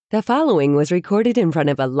The following was recorded in front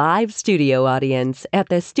of a live studio audience at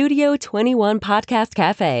the Studio 21 Podcast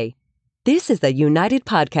Cafe. This is the United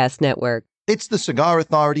Podcast Network. It's the Cigar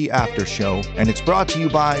Authority After Show, and it's brought to you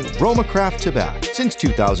by Roma Craft Tobacco. Since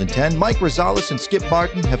 2010, Mike Rosales and Skip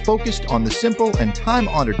Martin have focused on the simple and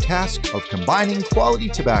time-honored task of combining quality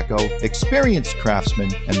tobacco, experienced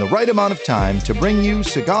craftsmen, and the right amount of time to bring you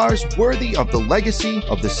cigars worthy of the legacy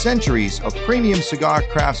of the centuries of premium cigar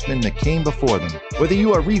craftsmen that came before them. Whether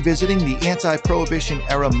you are revisiting the anti-prohibition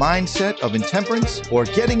era mindset of intemperance or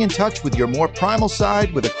getting in touch with your more primal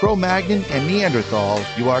side with a Cro-Magnon and Neanderthal,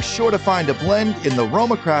 you are sure to find a blend in the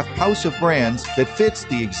Roma Craft house of brands that fits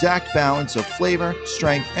the exact balance of flavor,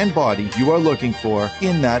 strength, and body you are looking for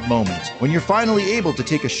in that moment. When you're finally able to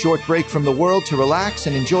take a short break from the world to relax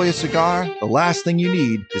and enjoy a cigar, the last thing you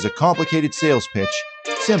need is a complicated sales pitch.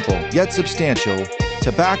 Simple yet substantial.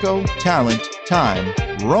 Tobacco, talent, time.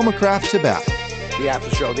 Roma Craft Tobacco. The after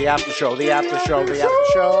show, the after show, the after show, the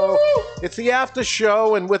after show. It's the after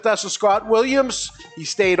show, and with us is Scott Williams. He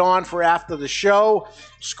stayed on for after the show.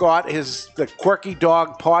 Scott is the Quirky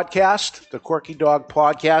Dog Podcast. The Quirky Dog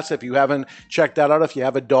Podcast. If you haven't checked that out, if you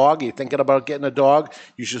have a dog, you're thinking about getting a dog,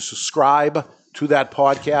 you should subscribe to that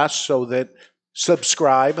podcast so that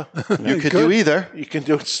subscribe. You could do either. You can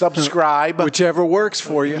do subscribe. Whichever works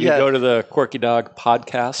for you. You go to the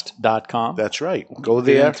quirkydogpodcast.com. That's right. Go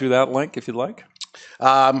Get there. in through that link if you'd like.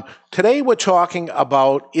 Today we're talking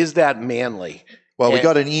about, is that manly? Well, we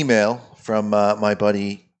got an email from my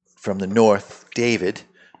buddy from the north, David,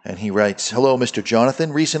 and he writes, "Hello, Mr.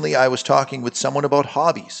 Jonathan. Recently I was talking with someone about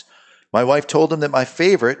hobbies. My wife told him that my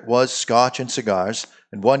favorite was scotch and cigars,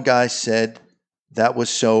 and one guy said that was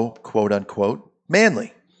so, quote unquote,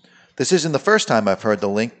 manly. This isn't the first time I've heard the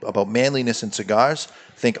link about manliness in cigars.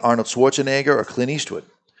 Think Arnold Schwarzenegger or Clint Eastwood.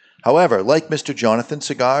 However, like Mr. Jonathan,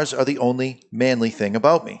 cigars are the only manly thing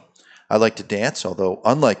about me. I like to dance, although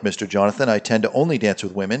unlike Mr. Jonathan, I tend to only dance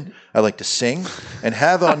with women. I like to sing, and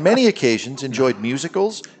have on many occasions enjoyed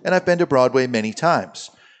musicals, and I've been to Broadway many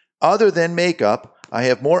times. Other than makeup, I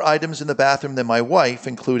have more items in the bathroom than my wife,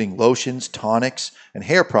 including lotions, tonics, and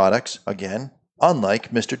hair products, again,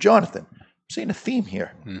 unlike Mr. Jonathan." I'm seeing a theme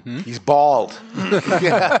here. Mm-hmm. He's bald.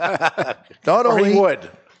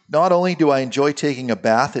 Not only do I enjoy taking a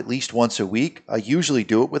bath at least once a week, I usually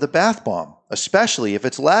do it with a bath bomb, especially if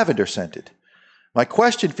it's lavender scented. My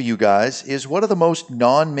question for you guys is, what are the most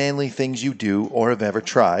non-manly things you do or have ever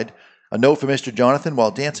tried? A note for Mr. Jonathan: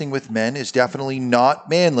 while dancing with men is definitely not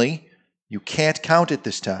manly, you can't count it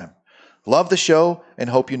this time. Love the show and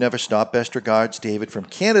hope you never stop. Best regards, David from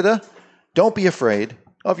Canada. Don't be afraid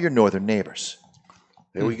of your northern neighbors.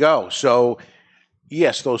 There we go. So,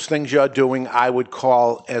 yes, those things you're doing I would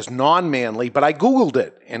call as non-manly, but I Googled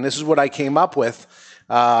it, and this is what I came up with.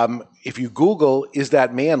 If you Google, is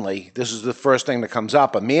that manly, this is the first thing that comes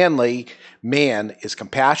up. A manly man is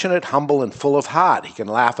compassionate, humble, and full of heart. He can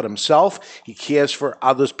laugh at himself. He cares for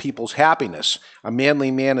others people's happiness. A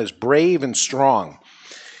manly man is brave and strong.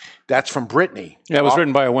 That's from Brittany. Yeah, it was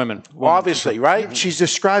written by a woman. Obviously, right? She's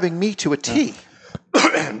describing me to a T.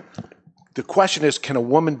 The question is, can a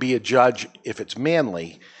woman be a judge if it's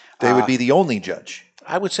manly? They would be the only judge.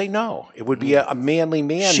 I would say no. It would be a manly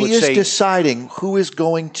man. She is deciding who is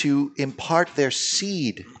going to impart their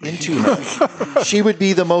seed into her. She would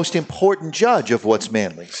be the most important judge of what's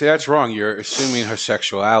manly. See, that's wrong. You're assuming her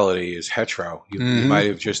sexuality is hetero. You might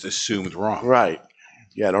have just assumed wrong. Right.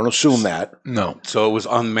 Yeah, don't assume that. No. So it was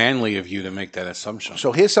unmanly of you to make that assumption.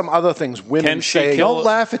 So here's some other things women say. Don't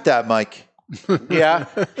laugh at that, Mike. Yeah.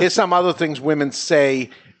 Here's some other things women say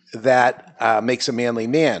that makes a manly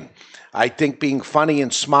man. I think being funny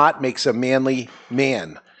and smart makes a manly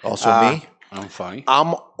man. Also me. I'm funny.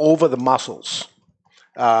 I'm over the muscles.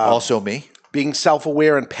 Also me. Being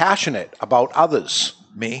self-aware and passionate about others.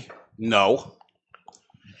 Me. No.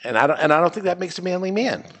 And I don't think that makes a manly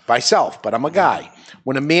man. Myself, but I'm a guy.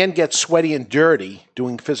 When a man gets sweaty and dirty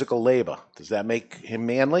doing physical labor, does that make him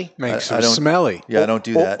manly? Makes him smelly. Yeah, I don't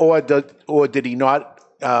do that. Or did he not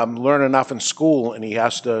learn enough in school and he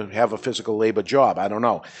has to have a physical labor job? I don't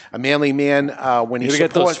know. A manly man, when he You get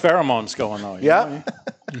those pheromones going, though. Yeah.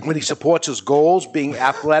 When he supports his goals, being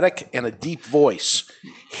athletic and a deep voice.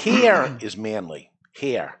 Hair is manly.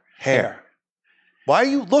 Hair. Why are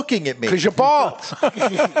you looking at me? Because you're bald.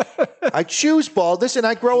 I choose baldness and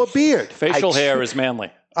I grow a beard. Facial hair is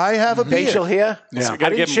manly. I have a beard. Facial hair? Yeah. I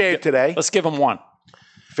didn't shave today. Let's give him one.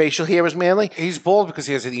 Facial hair is manly? He's bald because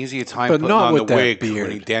he has an easier time But putting not on with the that wig beard.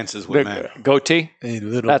 when he dances with men. Goatee? A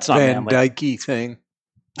little That's not Van manly. Dyke thing.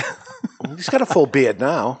 He's got a full beard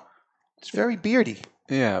now. It's very beardy.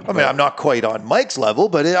 Yeah. I mean, I'm not quite on Mike's level,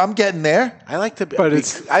 but I'm getting there. I like to be, But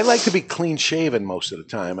I like to be clean shaven most of the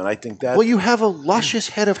time, and I think that Well, you have a luscious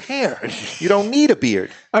head of hair. You don't need a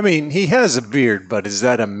beard. I mean, he has a beard, but is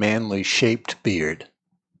that a manly shaped beard?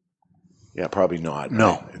 yeah, probably not.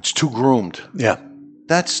 No. Right? It's too groomed. Yeah.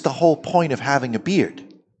 That's the whole point of having a beard.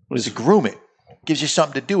 Is to groom it. Gives you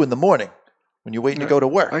something to do in the morning when you're waiting to go to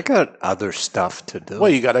work. I got other stuff to do. Well,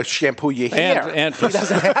 you got to shampoo your hair. And he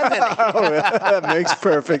doesn't have any. that makes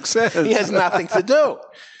perfect sense. He has nothing to do.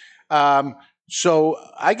 So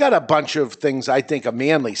I got a bunch of things I think are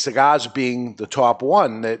manly. Cigars being the top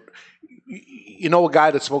one. That you know, a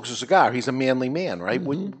guy that smokes a cigar, he's a manly man, right?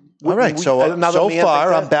 All right, so another man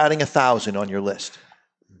far like I'm batting 1,000 on your list.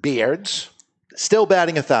 beards, Still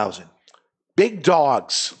batting 1,000. big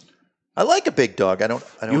dogs. I like a big dog. I don't.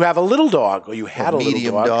 You have a little dog, or you had a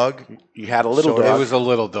medium little dog. You had a little Sort of. dog. It was a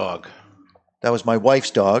little dog. That was my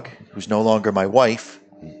wife's dog, who's no longer my wife.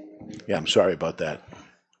 Yeah, I'm sorry about that.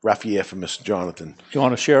 Rough year for Mr. Jonathan. Do you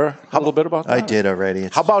want to share a little bit about that? I did already.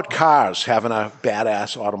 How about cars having a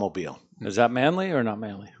badass automobile? Is that manly or not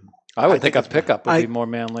manly? I would think a pickup would be more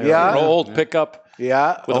manly. Yeah. Or an old pickup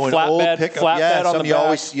Yeah, with a an old flatbed pickup. Yeah, on the some you back.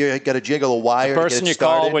 always you got to jiggle a wire. The person to get you it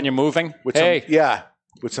started. call when you're moving. with Hey,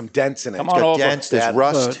 with some dents in it. Come It's on got over. dents. There's Dad.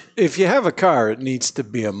 rust. But if you have a car, it needs to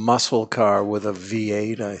be a muscle car with a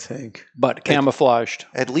V8, I think. but camouflaged,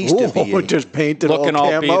 At least a V8. Just painted looking all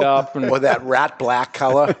all camo. beat up. And Or that rat black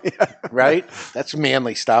color, right? That's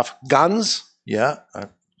manly stuff. Guns, Yeah.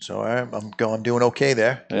 So I'm doing okay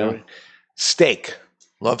there. yeah. steak.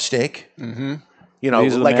 Love steak. You know,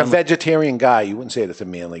 These are the like a manly- vegetarian guy. You wouldn't say that's a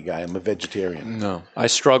manly guy. I'm a vegetarian. No. I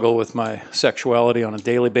struggle with my sexuality on a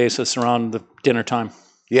daily basis around the dinner time.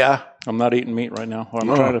 Yeah, I'm not eating meat right now. I'm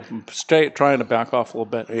trying to back off a little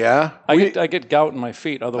bit. yeah. I get gout in my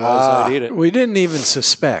feet. Otherwise, I'd eat it. We didn't even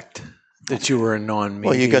suspect that you were a non-meat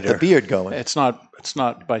Well, you got the eater. beard going. It's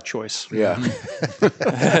not by choice. Yeah.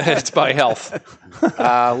 It's by health.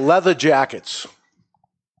 Leather jackets.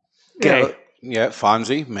 Gay. Yeah,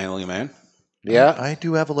 Fonzie, manly man. Yeah. I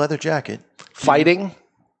do have a leather jacket. Fighting.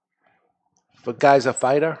 If a guy's a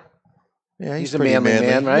fighter, Yeah, he's a pretty manly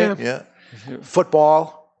man, right? Yeah.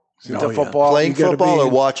 Football. Is it Oh, the yeah. football? Playing gotta football be- or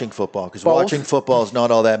watching football? Because Both. watching football is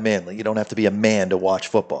not all that manly. You don't have to be a man to watch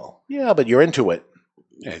football. Yeah, but you're into it.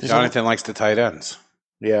 Yeah, Jonathan likes the tight ends.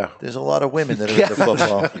 Yeah. There's a lot of women that are into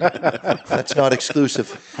football. That's not exclusive.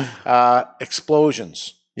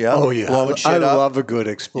 Explosions. Yeah. Oh, yeah. Blowing I shit up. love a good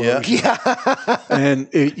explosion. Yeah. And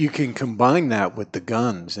you can combine that with the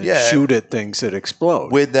guns and Yeah. shoot at things that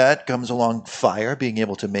explode. With that comes along fire, being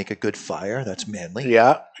able to make a good fire. That's manly.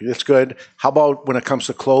 Yeah, that's good. How about when it comes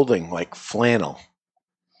to clothing, like flannel?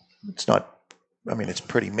 It's not, I mean, it's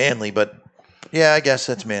pretty manly, but yeah, I guess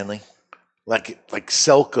that's manly. Like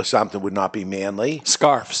silk or something would not be manly.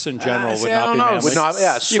 Scarves in general see, would I not don't be know. manly. Would not.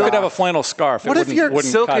 Yeah. You could have a flannel scarf. What it if wouldn't, your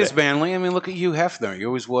wouldn't silk cut is it. manly? I mean, look at Hugh Hefner. You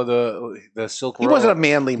always wore the silk He robe. wasn't a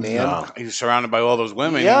manly man. No. He was surrounded by all those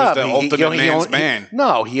women. Yeah, he was the I mean, ultimate he man's owned, man.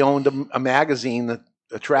 No, he owned a magazine that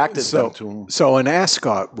attracted them to him. So an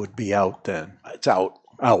ascot would be out then. It's out.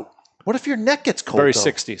 Out. What if your neck gets cold? Very though?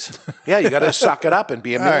 60s. Yeah, you got to suck it up and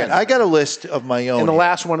be a All man. right, I got a list of my own. and the here.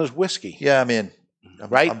 last one is whiskey, Yeah, I'm in.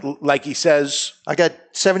 right? Like he says, I got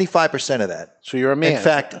 75% of that. so you're a man. In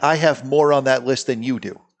fact, I have more on that list than you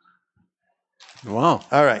do. Wow.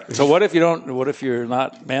 All right. So what if you're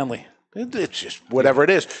not manly? It's just whatever it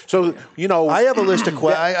is. So, you know, I have a list of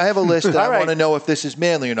I have a list that I All right. want to know if this is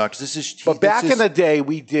manly or not. Because this is. but back in the day,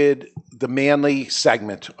 we did the manly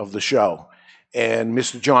segment of the show, and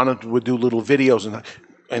Mr. Jonathan would do little videos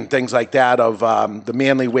and things like that of the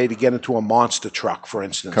manly way to get into a monster truck, for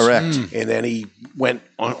instance. Correct. And then he went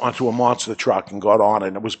onto a monster truck and got on it,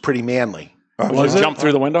 and it was pretty manly. Was Jump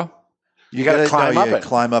through the window? You got to climb up it.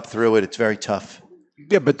 Climb up through it. It's very tough.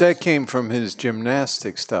 Yeah, but that came from his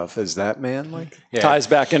gymnastic stuff. Is that manly? Yeah. Ties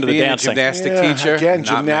back into the Being dancing. a gymnastic Yeah, teacher. again, not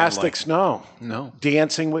gymnastics, no. No.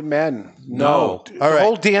 Dancing with men, no. All The right.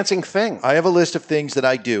 whole dancing thing. I have a list of things that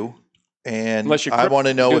I do, and Unless you I want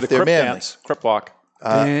to know do if the they're crip manly. dance, crip walk.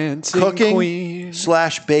 Dancing Cooking queen.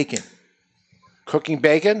 / bacon. Cooking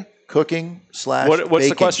bacon, Cooking / What's bacon.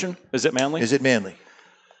 the question? Is it manly? Is it manly?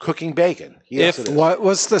 cooking bacon. Yes, If- it is.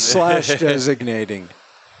 What's the slash designating?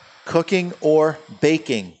 Cooking or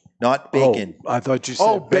baking, not bacon. Oh, I thought you said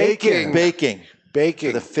Oh, baking. Baking. Baking.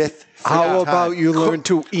 For the fifth. How time. about you learn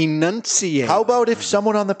to enunciate? How about if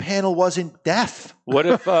someone on the panel wasn't deaf? What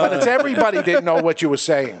if? But it's everybody didn't know what you were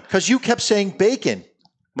saying Because you kept saying bacon.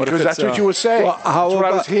 because that's what you were saying. Well, how that's what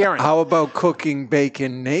about, I was hearing. How about cooking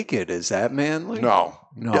bacon naked? Is that manly? No.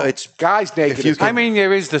 No. It's Guys naked. you is can- I mean,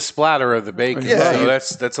 there is the splatter of the bacon, Yeah.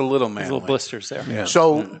 so that's a little manly. Little blisters there. Yeah.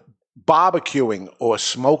 so barbecuing or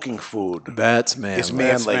smoking food That's manly. is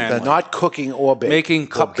manly. manly. Not cooking or baking. Making or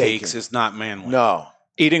cupcakes baking. is not manly. No.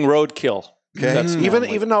 Eating roadkill. Okay. That's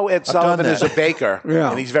Even though Ed Sullivan done is a that. baker Yeah.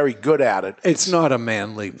 and he's very good at it. It's not a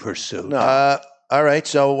manly pursuit. No. All right.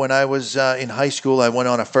 So when I was in high school, I went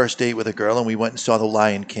on a first date with a girl, and we went and saw The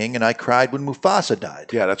Lion King, and I cried when Mufasa died.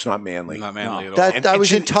 Yeah, that's not manly. Not manly at all. That And- I and was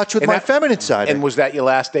she- in touch with and my that- feminine side. And was that your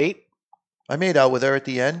last date? I made out with her at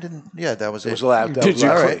the end, and yeah, that was It it. was the last. that Did was you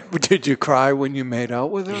all all right. did you cry when you made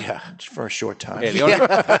out with her? Yeah. Just for a short time. Yeah,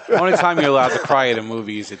 the only time you're allowed to cry at a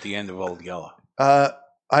movie is at the end of Old Yeller.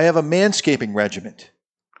 I have a manscaping regiment.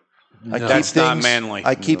 I keep That's not things- manly.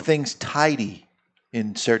 I keep things tidy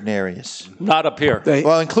in certain areas. not up here. They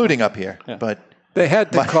Well, including up here. But they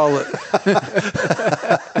had to call it.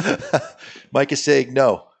 Mike is saying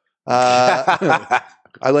no. I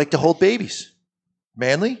like to hold babies.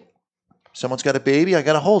 Manly? Someone's got a baby, I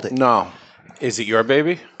got to hold it. No. Is it your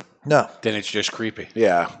baby? No. Then it's just creepy.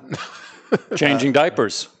 Yeah. Changing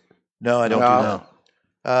diapers. No, I don't No. do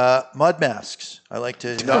that. Mud masks. I like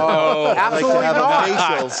to. No. I like to Absolutely have not. a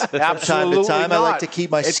facial from time to Absolutely time. I like not. to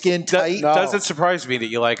keep my skin tight. no. Doesn't surprise me that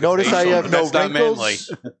you like. a Notice I facial, have but no that's not manly.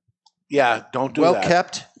 wrinkles. Yeah. Don't do Well that.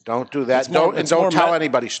 kept. Don't do that. It's more- Don't it's don't more tell met-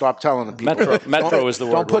 anybody. Stop telling the people. Metro is the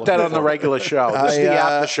word. Don't put that on the regular show. This is the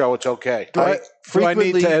after show. It's okay. Do I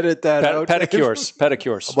need to edit that out? Pedicures.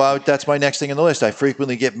 Pedicures. Well, that's my next thing on the list. I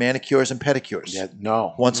frequently get manicures and pedicures Yeah.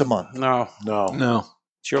 No. once a month. No. No. No.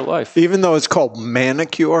 It's your life. Even though it's called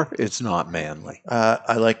manicure, it's not manly.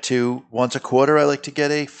 I like to once a quarter. I like to get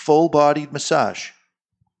a full-bodied massage.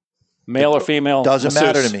 Male or female. Doesn't masseuse.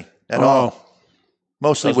 matter to me at all.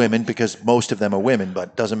 Mostly women, because most of them are women,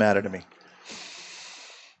 but doesn't matter to me.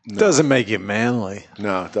 Doesn't make you manly.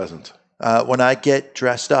 No, it doesn't. When I get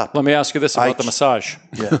dressed up, Let me ask you this about I- the massage.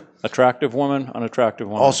 yeah, Attractive woman, unattractive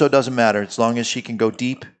woman. also doesn't matter as long as she can go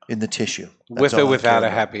deep in the tissue. That's With all or I without care a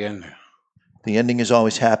about. happy ending. The ending is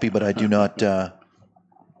always happy, but I do not.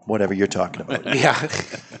 Whatever you're talking about.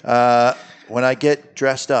 Yeah. When I get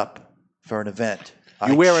dressed up for an event,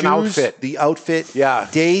 You I wear an choose outfit. The outfit, Yeah.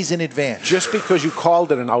 days in advance. Just because you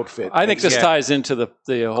called it an outfit. I think this Yeah. ties into the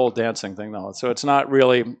whole dancing thing, though. So it's not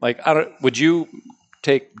really like I don't. Would you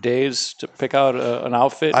take days to pick out an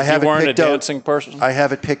outfit I if have you it weren't a picked out- dancing person? I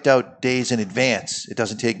have it picked out days in advance. It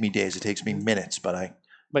doesn't take me days; it takes me minutes. But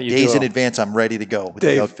but you days do. in advance, I'm ready to go with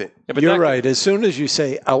Dave, the outfit. Yeah, but You're that- right. As soon as you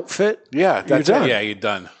say outfit, Yeah, that's done. it. Yeah, you're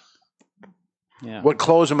done. Yeah. What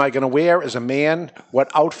clothes am I going to wear as a man? What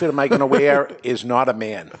outfit am I going to wear is not a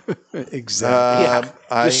man. exactly.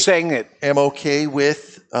 I Just saying it. am okay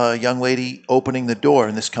with a young lady opening the door,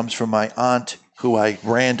 and this comes from my aunt, who I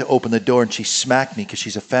ran to open the door, and she smacked me because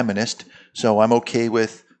she's a feminist. So I'm okay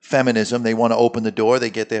with feminism. They want to open the door, they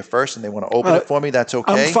get there first, and they want to open it for me. That's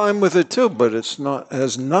okay. I'm fine with it too, but it's not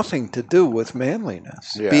has nothing to do with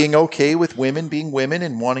manliness. Yeah. Being okay with women being women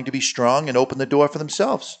and wanting to be strong and open the door for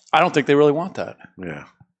themselves. I don't think they really want that. Yeah.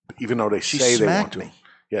 Even though they She say they want smacked to. me.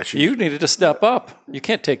 Yeah, she. You needed to step up. You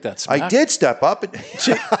can't take that smack. I did step up.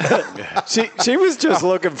 She was just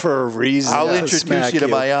looking for a reason. I'll to introduce smack you to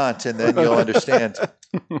my aunt, and then you'll understand.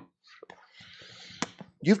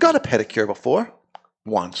 You've got a pedicure before.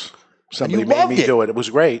 Once. Somebody you made loved me it. do it. It was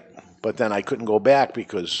great. But then I couldn't go back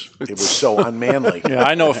because it was so unmanly. Yeah,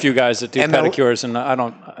 I know a few guys that do And the- pedicures, and I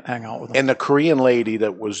don't hang out with them. And the Korean lady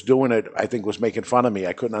that was doing it, I think, was making fun of me.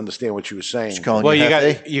 I couldn't understand what she was saying. She's calling Well, you you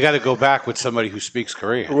Hefe. got to go back with somebody who speaks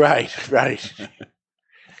Korean. Right, right.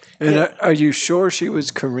 And are you sure she was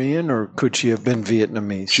Korean, or could she have been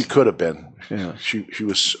Vietnamese? She could have been. Yeah. She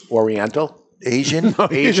was Oriental. Asian.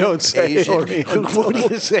 You don't say Asian. Oriental. What do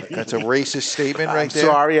you say? That's a racist statement I'm right there.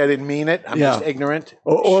 sorry, I didn't mean it. I'm Yeah. just ignorant.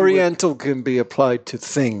 Oriental can be applied to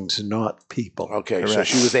things, not people. Okay, so Correct.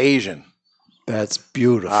 she was Asian. That's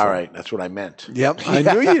beautiful. All right, that's what I meant. Yep, I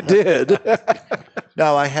knew you did.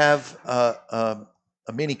 Now I have a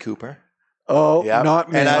Mini Cooper, Oh, Yep. not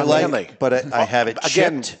and I manly. manly. like, but I have it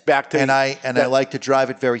Again, shipped, back to and I like to drive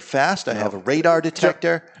it very fast. I have a radar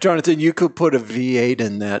detector. Jonathan, you could put a V8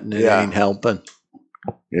 in that, and it Yeah. ain't helping.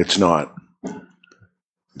 It's not.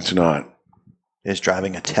 It's not. Is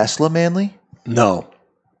driving a Tesla manly? No.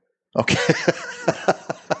 Okay.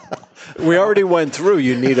 We already went through.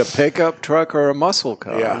 You need a pickup truck or a muscle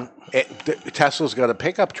car. Yeah. Tesla's got a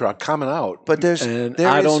pickup truck coming out. But there I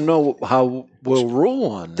is- don't know how we'll rule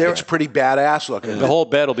on that. It's pretty badass looking. The whole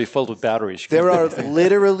bed will be filled with batteries. There are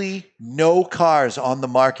literally no cars on the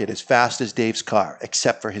market as fast as Dave's car,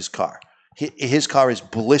 except for his car. His car is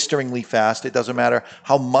blisteringly fast. It doesn't matter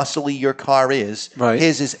how muscly your car is. Right.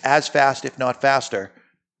 His is as fast, if not faster,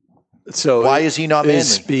 So Why is he not manly?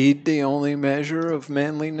 Is speed the only measure of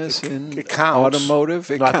manliness in It counts. automotive?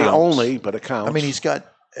 It Not the counts. only, but it counts. I mean,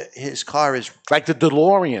 his car is, like the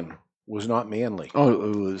DeLorean was not manly. Oh,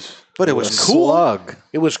 it was. but it was a cool. Slug.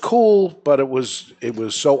 It was cool, but it was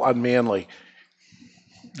so unmanly.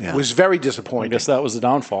 Yeah. It was very I disappointing. guess that was the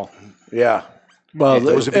downfall. Yeah, Well,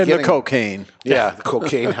 It was the and the beginning. cocaine. yeah. The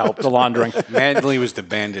cocaine helped. The laundering. Manly was the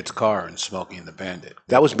Bandit's car and Smoking the Bandit.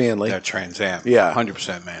 That was manly. That Trans Am. Yeah.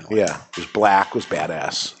 100% manly. Yeah, it was black. Was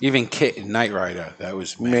badass. Even Kit in Knight Rider, that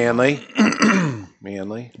was manly. Manly,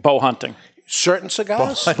 manly. Bow hunting. Certain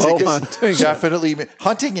cigars. hunting. Definitely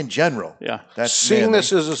hunting in general. Yeah. That's Seeing manly.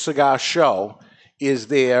 this as a cigar show, is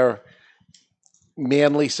there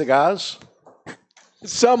manly cigars?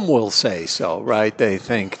 Some will say so, right? They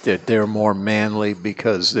think that they're more manly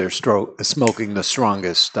because they're smoking the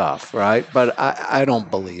strongest stuff, right? But I don't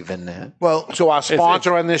believe in that. Well, So our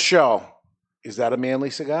sponsor on this show, is that a manly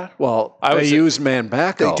cigar? Well, I they was- use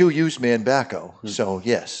Manbacco. they do use Manbacco, so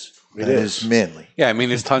yes, it is manly. Yeah, I mean,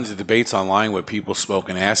 there's tons of debates online with people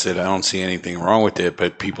smoking acid. I don't see anything wrong with it,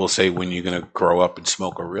 but people say when you're going to grow up and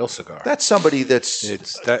smoke a real cigar. That's somebody that's,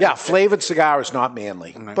 It's that. Yeah, flavored cigar is not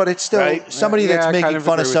manly. but it's still Right. somebody Yeah, that's I making kind of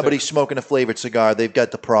fun of agree with somebody that. smoking a flavored cigar. They've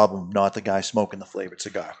got the problem, not the guy smoking the flavored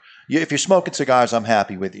cigar. If you're smoking cigars, I'm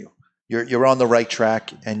happy with you. You're on the right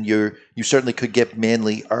track, and you certainly could get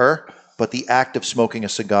manlier. But the act of smoking a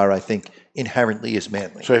cigar, I think, inherently is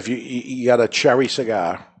manly. So if you got a cherry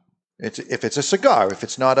cigar, If it's a cigar, if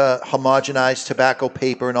it's not a homogenized tobacco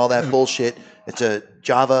paper and all that bullshit, it's a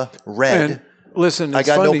Java red. And listen, I it's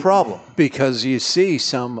got no funny problem. because you see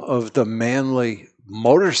some of the manly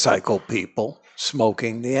motorcycle people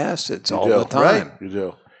smoking the acids all do, the time. you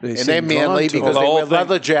do. They And seem they're manly drawn to because it. they whole wear thing.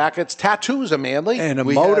 leather jackets. Tattoos are manly. And a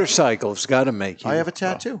We have- motorcycle's got to make you. I have a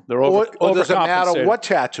tattoo. They're over, or does it matter overcompensated. what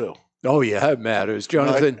tattoo? Oh yeah, it matters,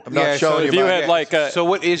 Jonathan. I'm not Yeah, so showing If you you my. had like a, So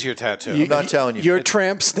what is your tattoo? I'm not telling you. Your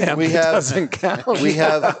tramp stamp We have- doesn't count. We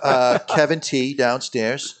have Kevin T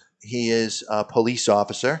downstairs. He is a police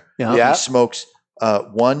officer. Yeah. Yeah. He smokes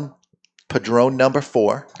one Padron number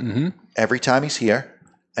 4 Mm-hmm. every time he's here.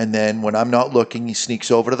 And then when I'm not looking, he sneaks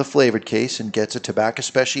over to the flavored case and gets a Tabacco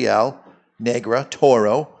Especial Negra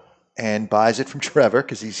Toro and buys it from Trevor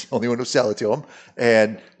because he's the only one who sell it to him.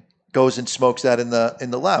 And goes and smokes that in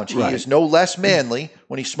the lounge. Right. He is no less manly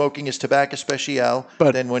when he's smoking his Tabacco Especial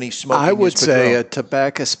But than when he's smoking I would his say Padron. a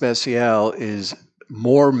Tabacco Especial is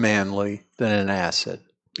more manly than an acid.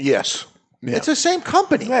 Yes. It's the same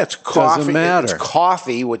company. That's coffee. matter. It's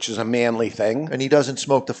coffee, which is a manly thing. And he doesn't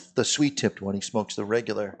smoke the sweet tipped one. He smokes the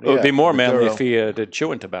regular. it would be more manly Maduro. if he did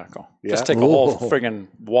chewing tobacco. Yeah. Just take a whole Whoa. friggin'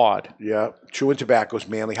 wad. Yeah. Chewing tobacco is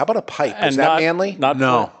manly. How about a pipe? And is that not, manly? Not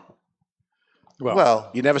No. Well,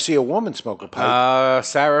 You never see a woman smoke a pipe.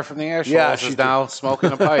 Sarah from the Air Shoals Yeah, is she now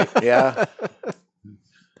smoking a pipe. yeah.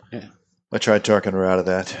 I tried talking her out of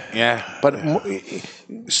that. Yeah. But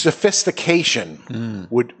sophistication,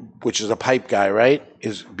 which is a pipe guy, right,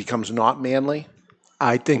 becomes not manly.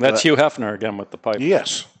 I think That's Hugh Hefner again with the pipe.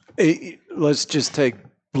 Yes. Let's just take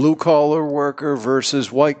blue collar worker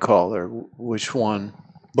versus white collar. Which one?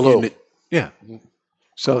 Blue. Yeah.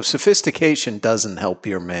 So sophistication doesn't help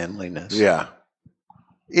your manliness. Yeah.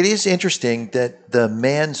 It is interesting that the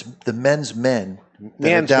men's men that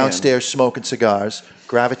Man's are downstairs smoking cigars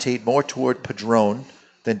gravitate more toward Padron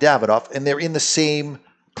than Davidoff, and they're in the same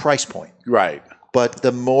price point. Right. But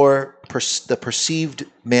the more the perceived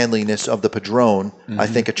manliness of the Padron, I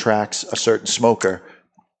think, attracts a certain smoker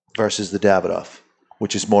versus the Davidoff,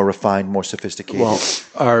 which is more refined, more sophisticated, Well,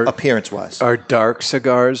 are appearance-wise. are dark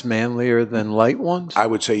cigars manlier than light ones? I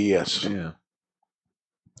would say yes. Yeah.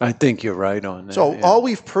 I think you're right on that. So yeah. all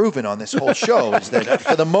we've proven on this whole show is that,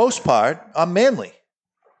 for the most part, I'm manly.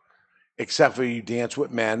 Except for you dance with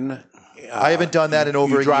men. I haven't done that in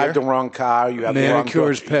over You a drive year. the wrong car. You have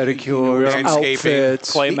manicures, the wrong pedicures, landscaping,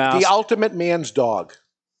 outfits. Clay mask. the ultimate man's dog.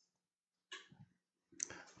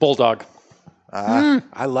 Bulldog.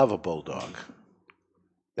 I love a bulldog.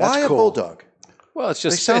 That's Why cool. a bulldog? Well, it's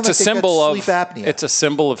just sound it's like a they've got symbol of sleep apnea. it's a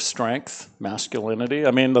symbol of strength, masculinity.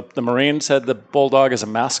 I mean, the Marines had the bulldog as a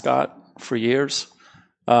mascot for years.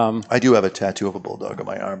 I do have a tattoo of a bulldog on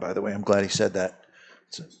my arm, by the way. I'm glad he said that.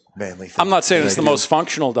 It's a manly thing. I'm not saying it's I the do. most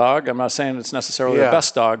functional dog. I'm not saying it's necessarily Yeah. the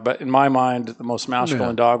best dog, but in my mind, the most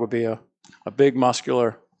masculine dog would be a big,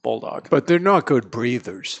 muscular bulldog. But they're not good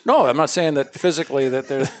breathers. No, I'm not saying that physically that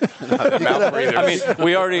they're. I mean,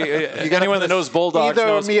 we already. Anyone that knows bulldogs Either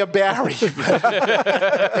knows. me or Barry. You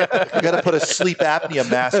got to put a sleep apnea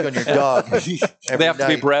mask on your dog. They have to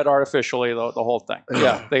be bred artificially, the whole thing.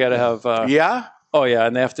 Yeah, they got to have. yeah? Oh yeah,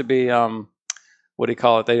 and they have to be. what do you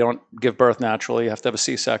call it? They don't give birth naturally. You have to have a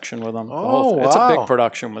C-section with them. Oh, It's a wow. big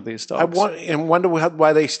production with these dogs. I wonder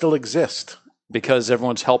why they still exist. Because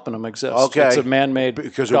everyone's helping them exist. Okay. It's a man-made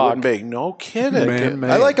Because it dog. wouldn't be. No kidding.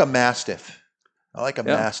 Man-made. I like a Mastiff. I like a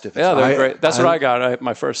Mastiff. Yeah, they're I- great. That's I- what I got.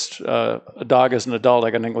 My first dog as an adult,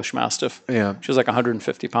 I got an English Mastiff. Yeah. She was like a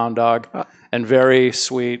 150-pound dog and very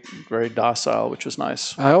sweet, very docile, which was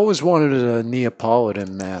nice. I always wanted a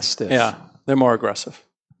Neapolitan Mastiff. Yeah, they're more aggressive.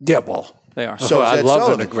 Yeah, well, They are. So I Ed love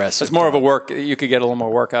Sullivan. an aggressive. It's more of a work. You could get a little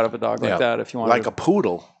more work out of a dog like Yeah. that if you wanted. Like a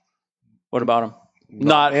poodle. What about them?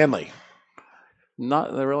 Not manly.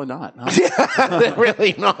 They're really not. No. They're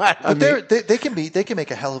really not. But they can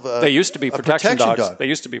make a hell of a. They used to be a protection dogs. dog. They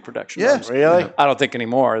used to be protection Yeah. dogs. Really? I don't think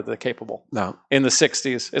anymore they're capable. No. In the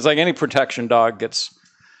 60s, it's like any protection dog gets.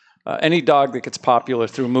 Any dog that gets popular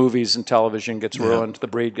through movies and television gets ruined. The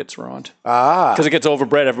breed gets ruined because it gets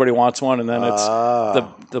overbred. Everybody wants one, and then it's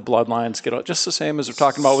the bloodlines get just the same as we're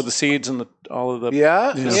talking about with the seeds and all of the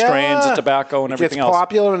strains of tobacco and everything gets else.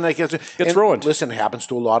 popular and it gets ruined. Listen, it happens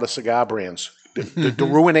to a lot of cigar brands. The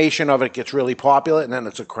ruination of it gets really popular, and then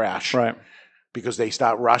it's a crash. Right. Because they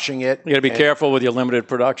start rushing it. You got to be careful with your limited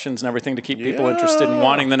productions and everything to keep people interested in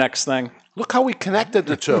wanting the next thing. Look how we connected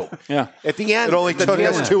the two. Yeah. At the end, It only took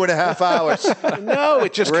us 2.5 hours. No,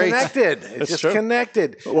 it just Great. connected. It just true.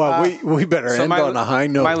 connected. Well, we better end on a high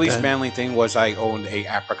note. My least then. manly thing was I owned a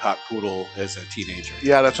apricot poodle as a teenager.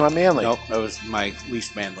 Yeah, that's not manly. Nope, that was my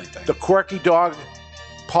least manly thing. The Quirky Dog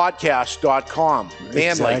Podcast.com. Manly.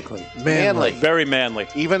 Exactly. Manly. Very manly.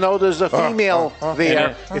 Even though there's a female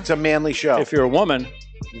there, it's a manly show. If you're a woman,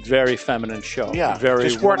 very feminine show. Yeah, Very it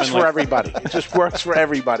just works womanly. for everybody. It just works for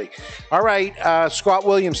everybody. All right, Scott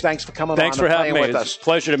Williams, thanks for coming Thanks on for and having playing me. with It's us. a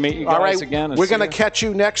pleasure to meet you guys All right, again. and we're see going to you. catch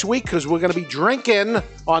you next week because we're going to be drinking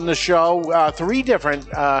on the show 3 different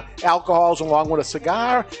alcohols along with a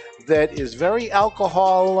cigar that is very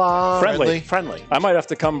alcohol friendly. I might have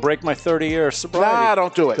to come break my 30-year sobriety. Nah,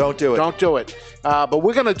 don't do it. Don't do it. Don't do it. But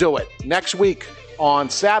we're going to do it next week on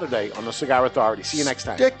Saturday on the Cigar Authority. See you next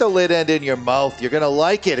time. Stick the lid end in your mouth. You're going to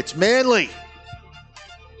like it. It's manly.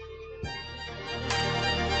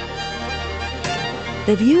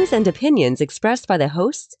 The views and opinions expressed by the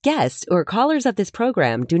hosts, guests, or callers of this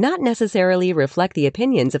program do not necessarily reflect the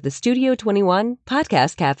opinions of the Studio 21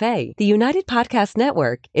 Podcast Cafe, the United Podcast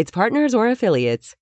Network, its partners, or affiliates.